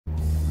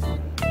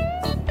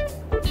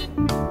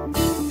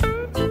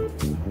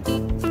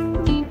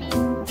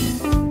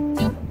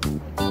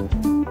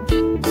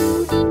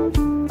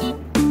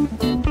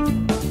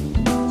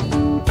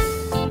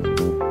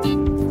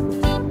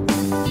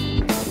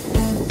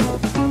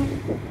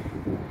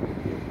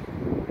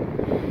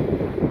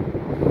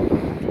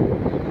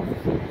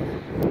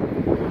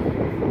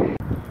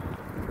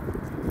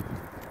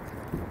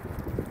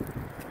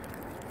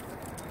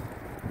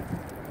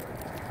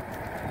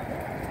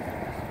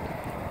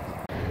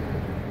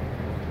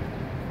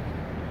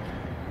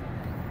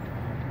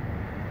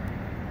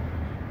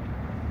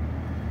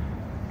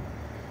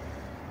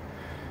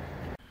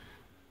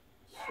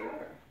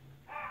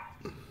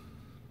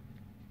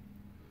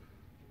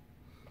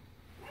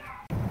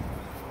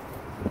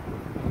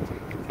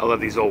I love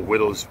these old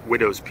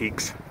widow's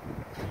peaks.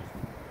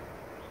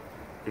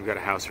 We've got a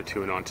house or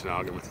two in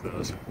Ontonagon with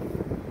those.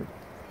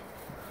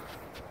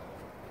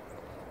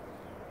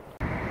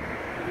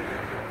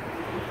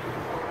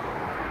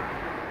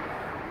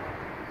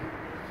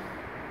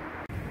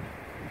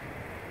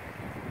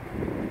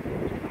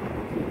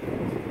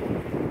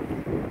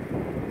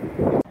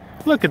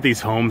 Look at these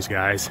homes,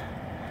 guys.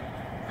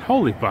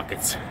 Holy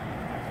buckets.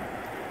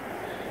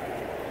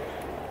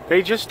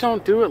 They just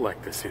don't do it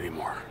like this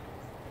anymore.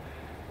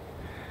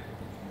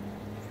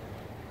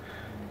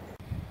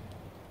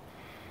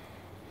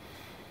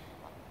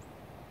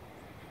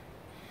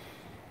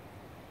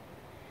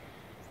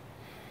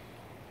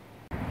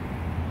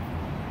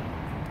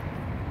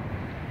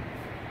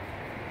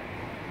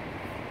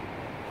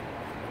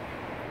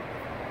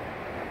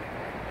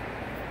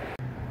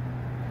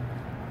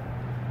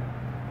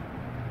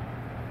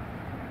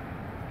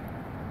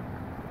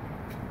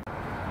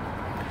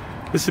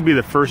 This would be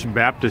the First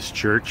Baptist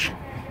Church.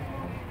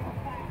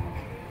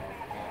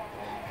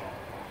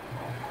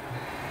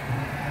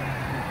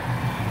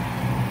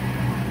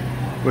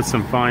 With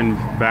some fine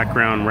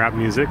background rap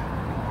music.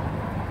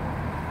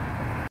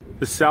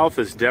 The South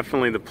is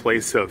definitely the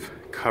place of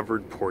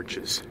covered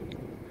porches.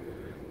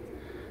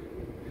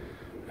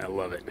 I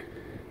love it.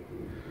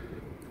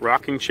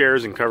 Rocking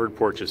chairs and covered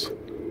porches.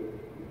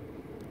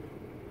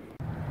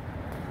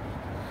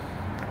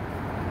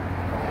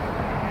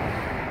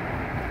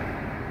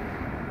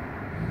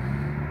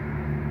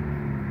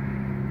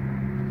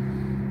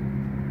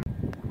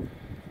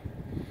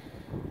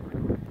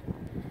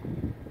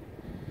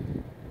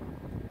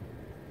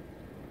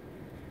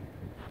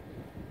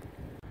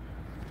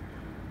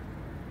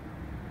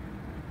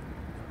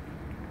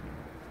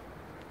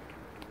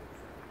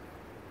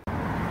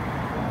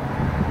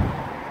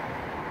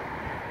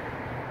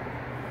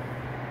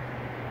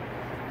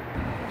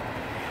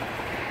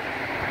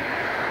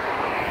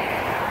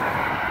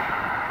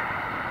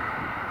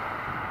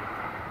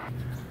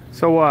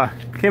 So,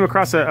 came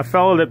across a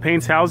fellow that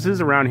paints houses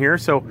around here.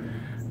 So,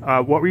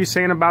 what were you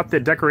saying about the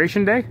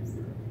decoration day?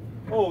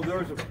 Oh,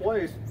 there's a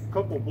place a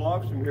couple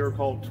blocks from here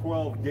called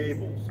 12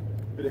 Gables.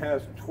 It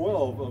has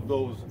 12 of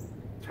those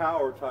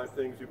tower type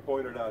things you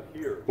pointed out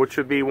here. Which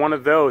would be one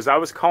of those. I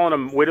was calling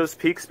them widow's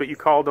peaks, but you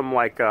called them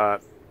like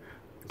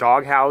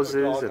dog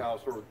houses. A dog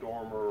house or a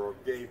dormer or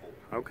a gable.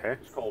 Okay.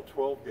 It's called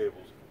 12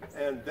 Gables.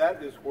 And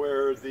that is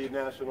where the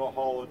National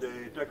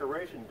Holiday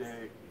Decoration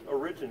Day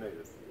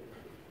originated.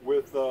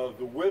 With the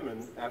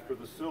women, after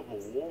the Civil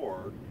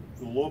War,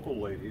 the local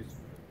ladies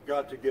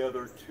got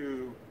together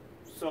to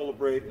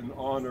celebrate and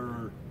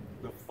honor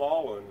the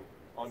fallen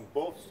on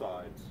both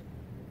sides.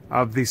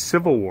 Of the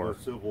Civil War?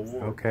 The Civil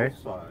War, okay.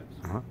 Both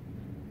sides.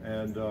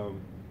 And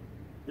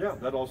yeah,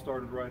 that all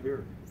started right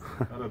here.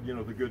 Out of, you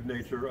know, the good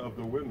nature of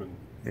the women.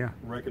 Yeah.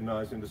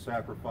 Recognizing the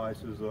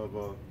sacrifices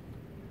of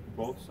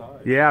both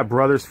sides. Yeah,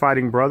 brothers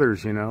fighting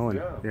brothers, you know. And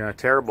yeah. Yeah,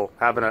 terrible.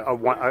 Having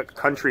a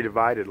country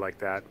divided like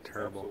that.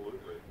 Terrible. Absolutely.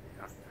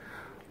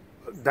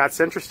 That's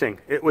interesting.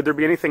 Would there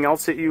be anything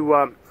else that you,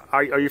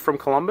 are you from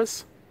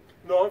Columbus?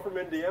 No, I'm from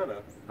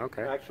Indiana.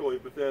 Okay. Actually,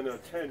 but then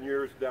 10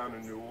 years down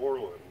in New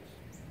Orleans.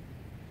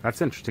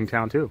 That's an interesting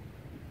town too.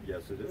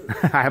 Yes, it is.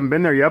 I haven't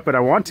been there yet, but I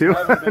want to.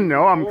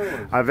 No,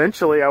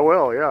 eventually I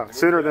will, yeah.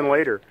 Sooner than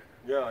later.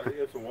 Yeah,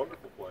 it's a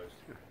wonderful place.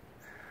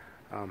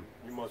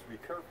 You must be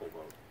careful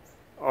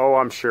though. Oh,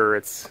 I'm sure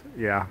it's,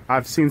 yeah.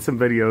 I've seen some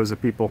videos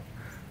of people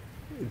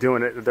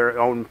doing it, their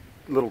own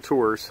little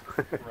tours.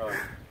 Right.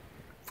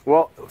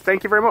 Well,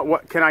 thank you very much.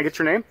 What, can I get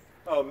your name?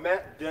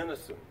 Matt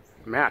Dennison.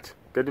 Matt,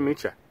 good to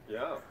meet you.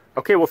 Yeah.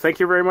 Okay, well, thank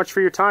you very much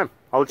for your time.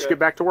 I'll let you get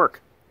back to work.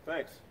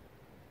 Thanks.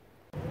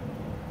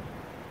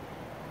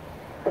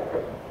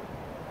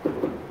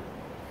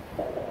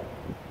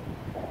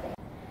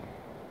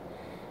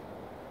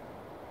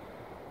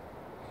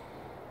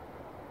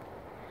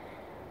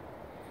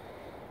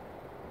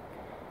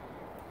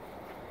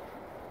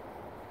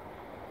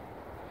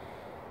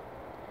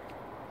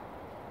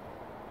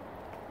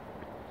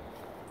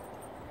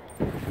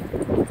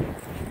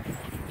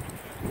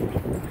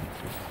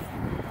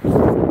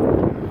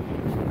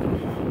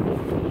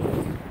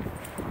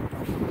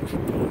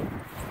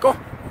 Go,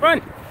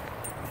 run!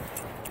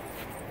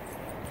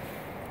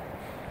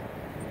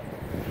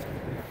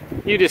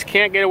 You just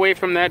can't get away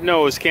from that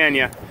nose, can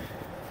you?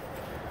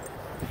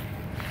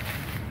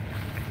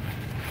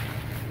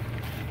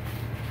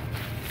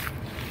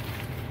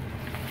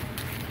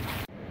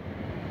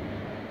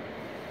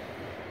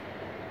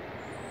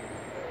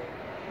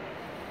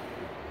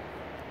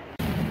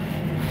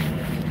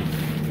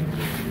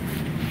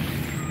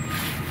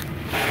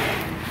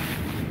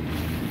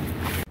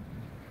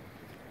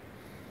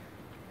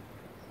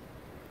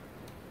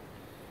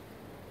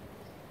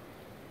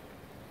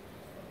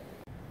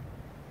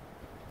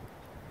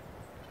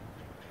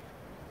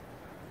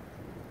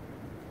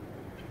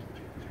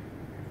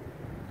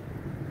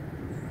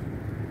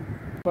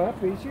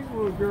 Puppy, she's a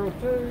little girl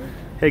too.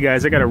 Hey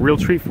guys, I got a real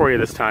treat for you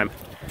this time.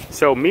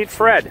 So meet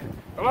Fred.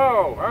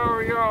 Hello, how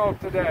are y'all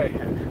today?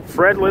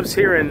 Fred lives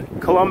here in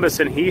Columbus,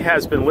 and he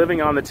has been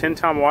living on the Tin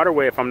Tom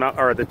Waterway, if I'm not,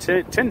 or the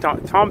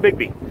Tom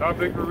Bigby. Tom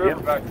Bigby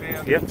River back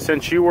then. Yep,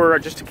 since you were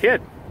just a kid.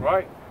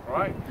 Right,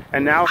 right.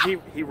 And now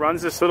he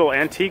runs this little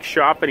antique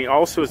shop, and he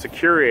also is a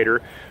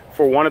curator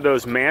for one of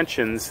those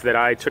mansions that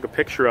I took a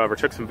picture of or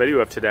took some video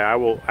of today. I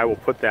will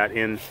put that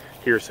in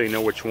here so you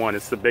know which one.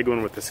 It's the big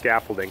one with the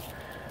scaffolding.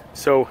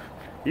 So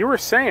you were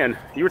telling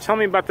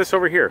me about this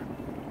over here.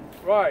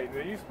 Right,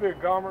 there used to be a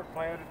garment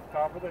plant at the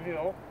top of the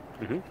hill.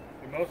 Mm-hmm.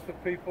 And most of the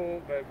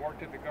people that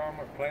worked at the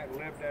garment plant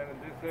lived down in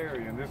this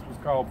area, and this was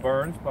called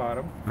Burns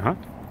Bottom. Uh-huh.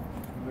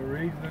 And the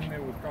reason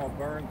it was called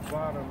Burns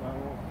Bottom, I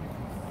don't know if you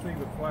can see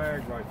the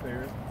flag right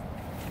there.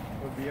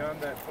 But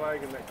beyond that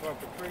flag and that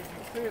clump of trees, you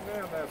can see it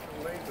now, that's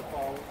the leaves are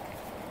falling,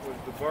 was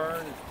the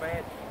Burns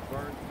Mansion,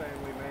 Burns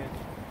family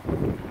mansion.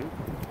 Mm-hmm.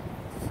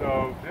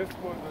 So this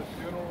was a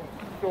general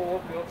store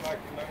built back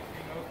in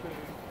 1902.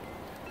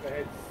 They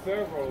had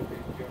several of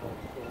these general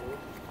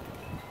stores.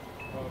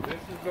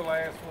 This is the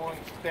last one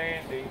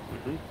standing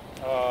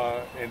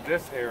in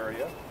this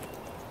area.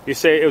 You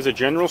say it was a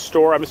general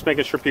store? I'm just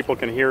making sure people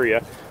can hear you.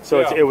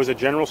 So Yeah. it was a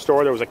general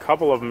store. There was a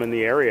couple of them in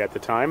the area at the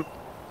time,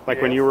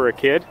 like when you were a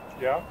kid?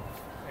 Yeah.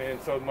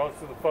 And so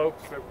most of the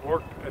folks that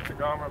worked at the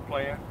garment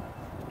plant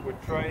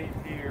would trade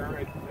here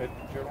at the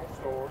general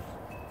stores.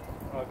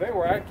 They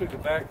were actually the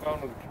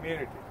backbone of the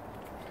community,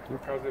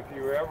 because if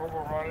you ever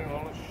were running a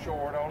little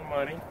short on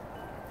money,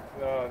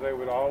 they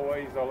would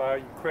always allow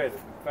you credit.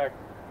 In fact,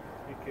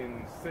 you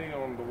can see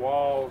on the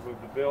walls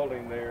of the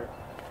building there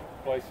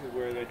places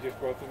where they just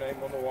wrote their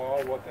name on the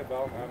wall, what they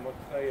bought, how much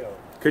they owe.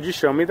 Could you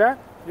show me that?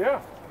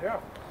 Yeah, yeah.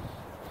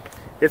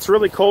 It's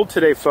really cold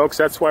today, folks.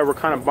 That's why we're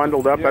kind of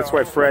bundled up. That's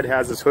why Fred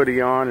has his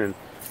hoodie on, and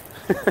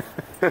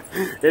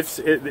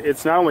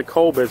it's not only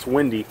cold, but it's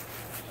windy.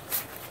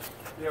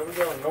 Yeah, we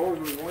got a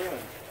northerly wind.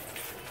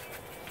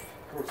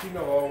 Of course, you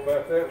know all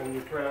about that when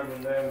you're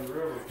traveling down the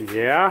river.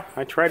 Yeah,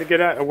 I try to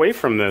get away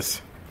from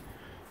this.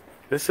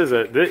 This is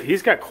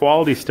he's got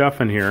quality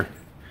stuff in here.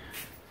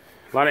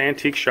 A lot of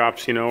antique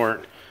shops, you know,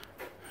 aren't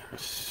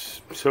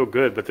so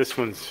good, but this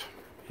one's,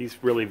 he's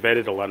really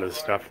vetted a lot of the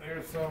stuff.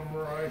 There's some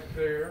right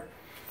there.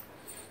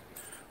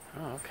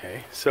 Oh,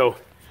 okay. So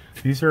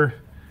these are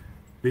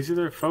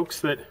the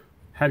folks that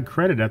had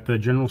credit at the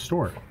general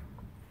store.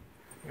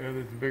 Yeah,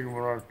 there's a bigger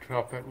one right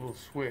top, that little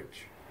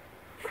switch.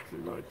 See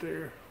right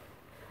there.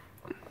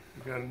 You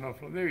got enough.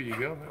 There you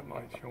go. That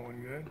light's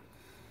showing good.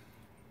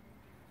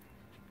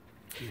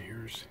 And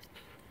here's,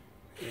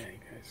 yeah, you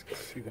guys can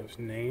see those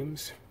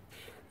names.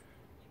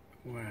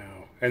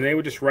 Wow. And they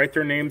would just write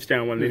their names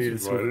down when they needed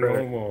some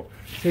credit.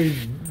 See,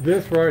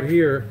 this right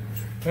here,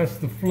 that's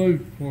the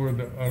flute for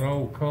an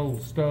old coal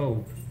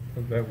stove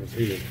that was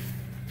here.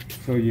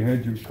 So you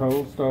had your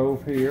coal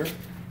stove here.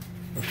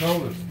 The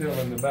coal is still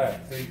in the back.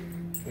 See,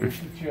 there's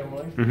the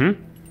chimney.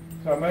 Mm-hmm.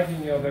 So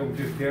imagine, they would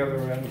just gather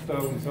around the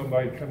stove and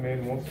somebody come in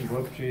and want some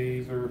blue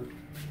cheese or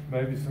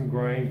maybe some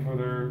grain for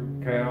their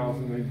cows,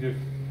 and they just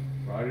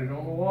write it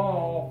on the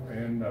wall,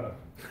 and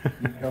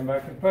you come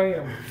back and pay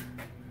them.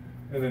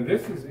 And then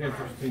this is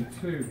interesting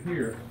too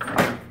here.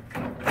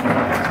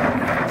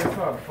 That's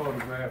not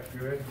photographed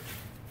good.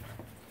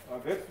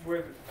 This is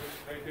where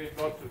they did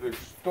most of their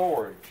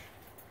storage.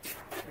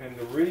 And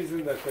the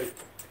reason that they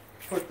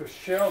put the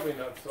shelving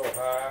up so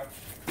high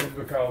is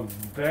because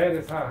that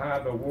is how high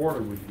the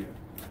water would get.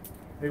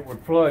 It would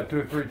flood 2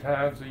 or 3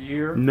 times a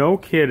year. No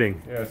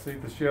kidding. Yeah, see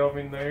the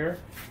shelving there?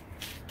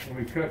 And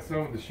we cut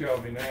some of the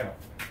shelving out.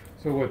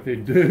 So what they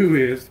do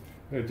is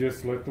they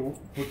just put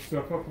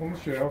stuff up on the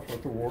shelf,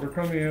 let the water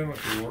come in, let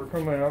the water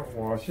come out,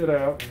 wash it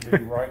out, and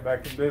be right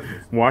back in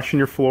business. Washing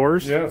your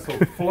floors? Yeah, so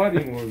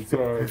flooding was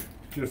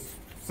just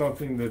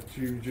something that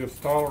you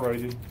just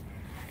tolerated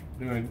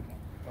during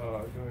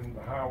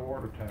the high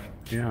water time.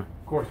 Yeah.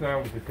 Of course,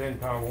 now with the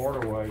 10-pound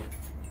waterway,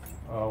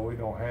 we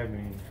don't have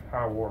any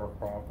high water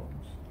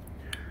problems.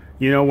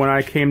 You know, when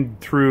I came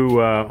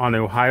through on the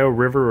Ohio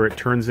River, where it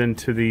turns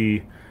into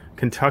the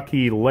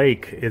Kentucky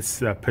Lake, it's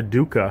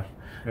Paducah.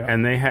 Yeah.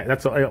 And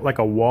that's like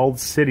a walled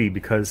city,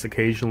 because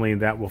occasionally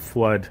that will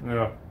flood.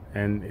 Yeah.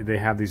 And they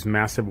have these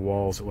massive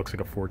walls. It looks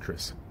like a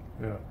fortress.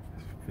 Yeah.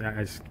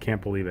 I just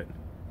can't believe it.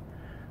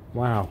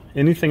 Wow.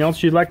 Anything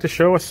else you'd like to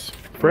show us,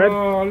 Fred?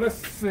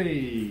 Let's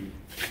see.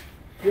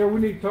 Yeah,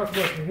 we need to talk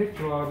about the hitch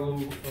rod a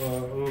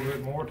little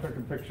bit more. Take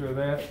a picture of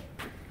that,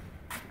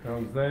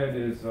 because that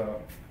is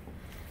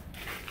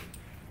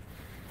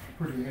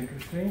pretty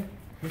interesting.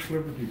 This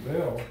Liberty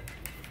Bell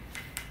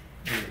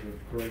is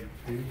a great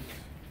piece.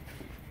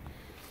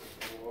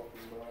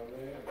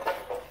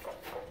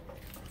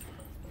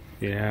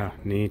 Yeah,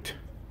 neat.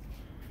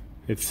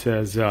 It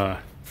says,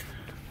 let's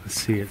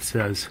see, it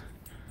says...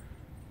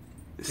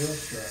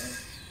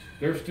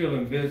 They're still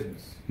in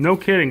business. No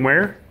kidding,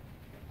 where?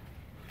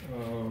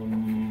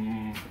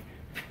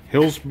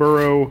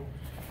 Hillsboro,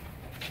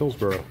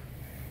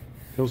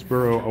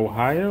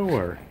 Ohio,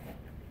 or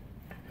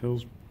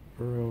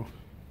Hillsboro?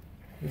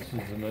 This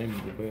is the name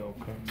of the bell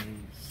company.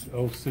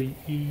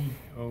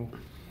 OCEO.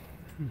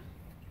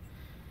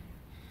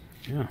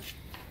 Yeah,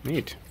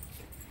 neat.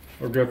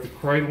 I've got the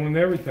cradle and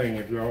everything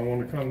if y'all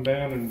want to come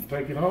down and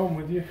take it home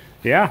with you.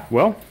 Yeah,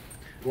 well,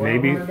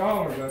 maybe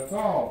 $1,200, that's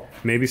all.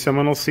 maybe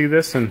someone will see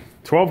this and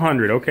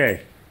 $1,200.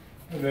 Okay.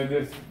 And then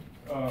this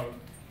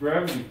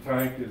gravity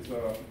tank is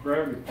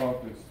gravity pump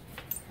is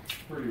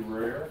pretty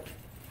rare.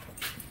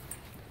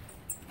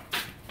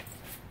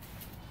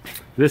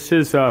 This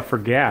is for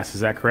gas.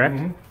 Is that correct?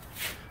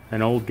 Mm-hmm.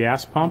 An old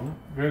gas pump.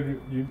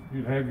 Then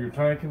you'd have your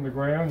tank in the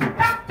ground. You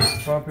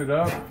pump it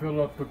up,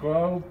 fill up the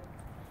globe,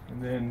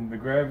 and then the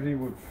gravity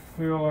would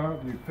fill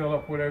up. You fill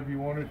up whatever you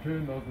wanted to,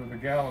 and those are the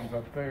gallons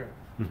up there.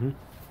 Mm-hmm.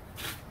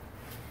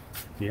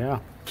 Yeah,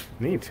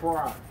 neat.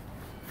 Quiet.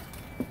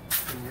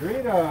 You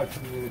read us,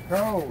 you're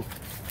cold.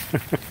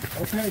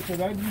 Okay, so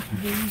that used to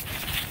be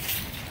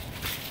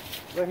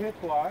The hitch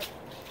light.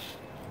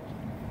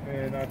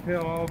 And I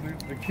tell all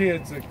the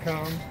kids that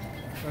come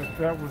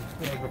that was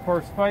the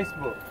first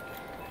Facebook.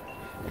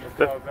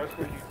 Because that's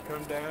where you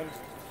come down,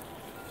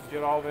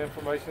 get all the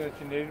information that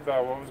you needed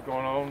about what was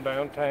going on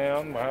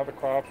downtown, how the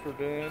crops were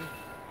doing.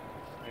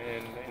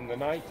 And in the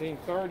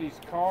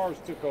 1930s, cars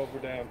took over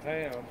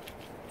downtown.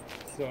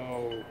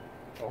 So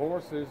the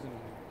horses and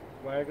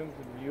wagons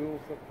and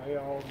mules, they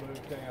all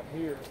moved down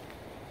here.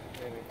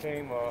 And it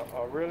became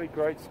a really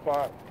great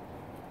spot.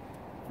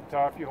 You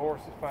tie up your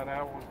horses, find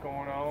out what's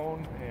going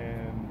on,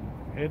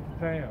 and head to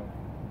town.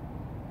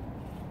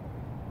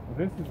 Well,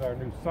 this is our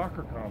new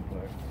soccer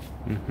complex.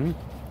 Mm-hmm.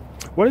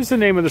 What is the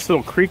name of this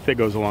little creek that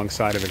goes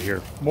alongside of it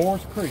here?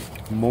 Moore's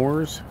Creek.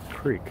 Moore's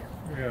Creek.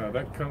 Yeah,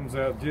 that comes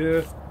out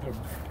just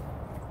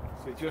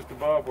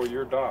above where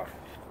you're docked.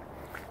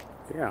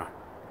 Yeah.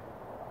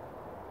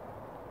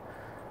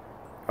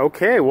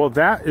 Okay, well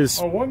that is...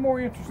 Oh, one more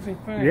interesting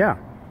thing. Yeah.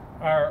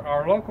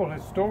 Our local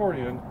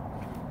historian,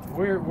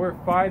 we're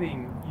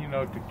fighting, you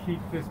know, to keep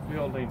this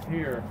building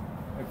here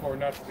and for it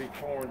not to be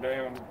torn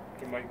down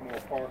to make more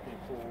parking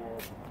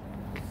for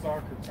the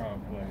soccer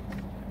complex.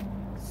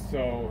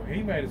 So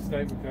he made a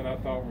statement that I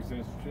thought was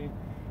interesting.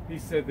 He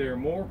said there are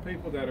more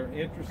people that are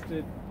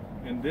interested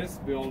in this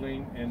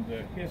building and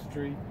the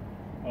history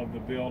of the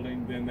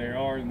building than there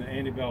are in the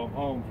antebellum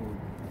homes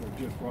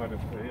we're just right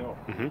up the hill.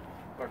 Mm-hmm.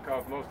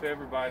 Because most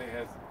everybody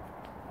has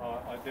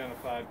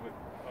identified with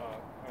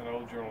an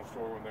old general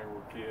store when they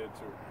were kids,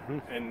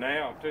 and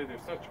now too. They're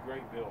such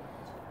great buildings,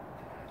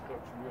 such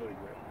really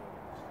great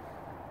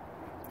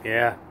buildings.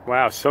 Yeah.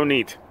 Wow. So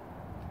neat.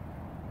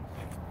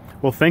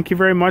 Well, thank you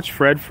very much,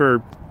 Fred,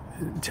 for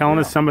telling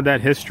us some of that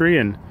history,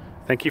 and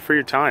thank you for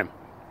your time.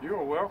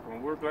 You're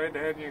welcome. We're glad to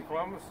have you in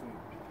Columbus, and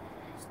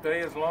stay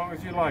as long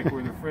as you like.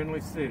 We're a friendly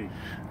city.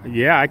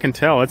 Yeah, I can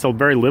tell. It's a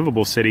very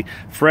livable city.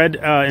 Fred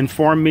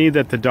informed me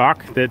that the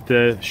dock that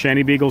the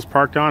Shanty Beagle's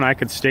parked on, I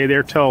could stay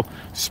there till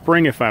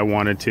spring if I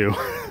wanted to.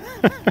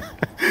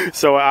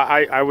 So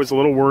I was a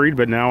little worried,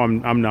 but now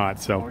I'm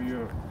not. So. Oh,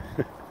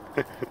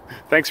 yeah.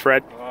 Thanks,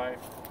 Fred. All right.